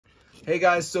Hey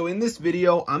guys, so in this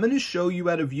video, I'm going to show you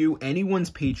how to view anyone's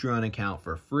Patreon account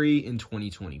for free in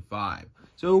 2025.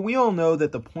 So we all know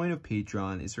that the point of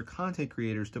Patreon is for content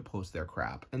creators to post their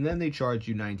crap, and then they charge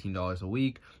you $19 a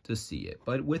week to see it.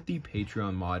 But with the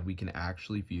Patreon mod, we can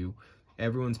actually view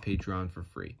everyone's Patreon for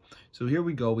free. So here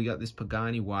we go, we got this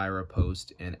Pagani Huayra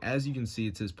post, and as you can see,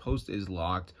 it says post is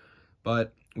locked,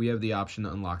 but we have the option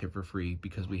to unlock it for free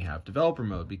because we have developer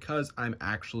mode, because I'm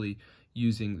actually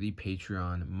using the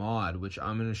Patreon mod, which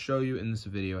I'm going to show you in this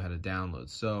video how to download.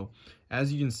 So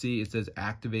as you can see, it says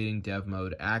activating dev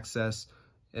mode access,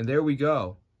 and there we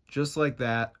go. Just like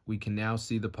that, we can now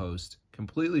see the post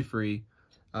completely free.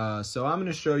 So I'm going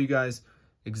to show you guys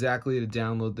exactly how to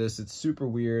download this. It's super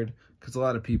weird because a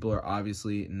lot of people are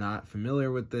obviously not familiar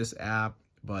with this app,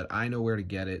 but I know where to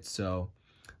get it. So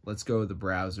let's go to the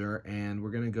browser, and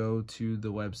we're going to go to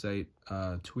the website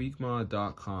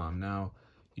tweakmod.com. Now,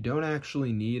 you don't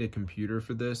actually need a computer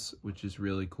for this, which is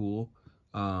really cool.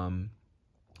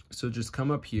 So just come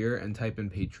up here and type in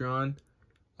Patreon.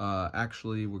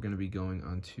 Actually, we're going to be going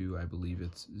onto, I believe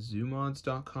it's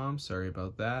zoomods.com. Sorry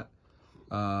about that.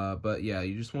 But yeah,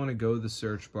 you just want to go to the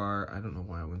search bar. I don't know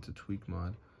why I went to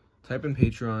Tweakmod. Type in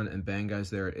Patreon, and bang, guys,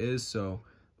 there it is. So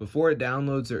before it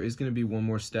downloads, there is going to be one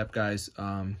more step, guys.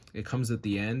 It comes at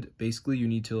the end. Basically, you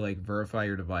need to like verify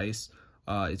your device.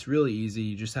 It's really easy.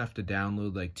 You just have to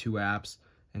download like 2 apps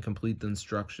and complete the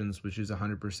instructions, which is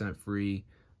 100% free.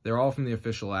 They're all from the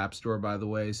official app store, by the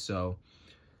way, so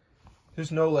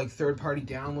there's no like third-party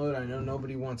download. I know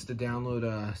nobody wants to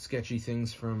download sketchy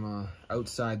things from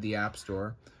outside the app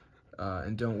store,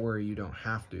 and don't worry, you don't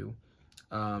have to.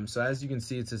 So as you can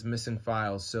see, it says missing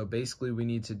files. So basically, we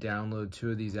need to download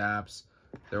 2 of these apps.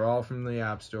 They're all from the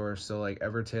app store. So like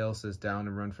Evertale says down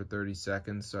and run for 30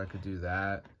 seconds, so I could do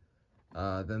that.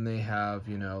 Then they have,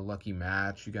 you know, Lucky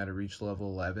Match. You got to reach level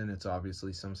 11. It's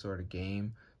obviously some sort of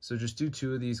game. So just do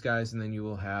 2 of these guys, and then you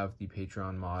will have the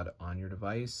Patreon mod on your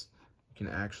device. You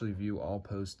can actually view all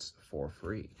posts for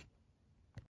free.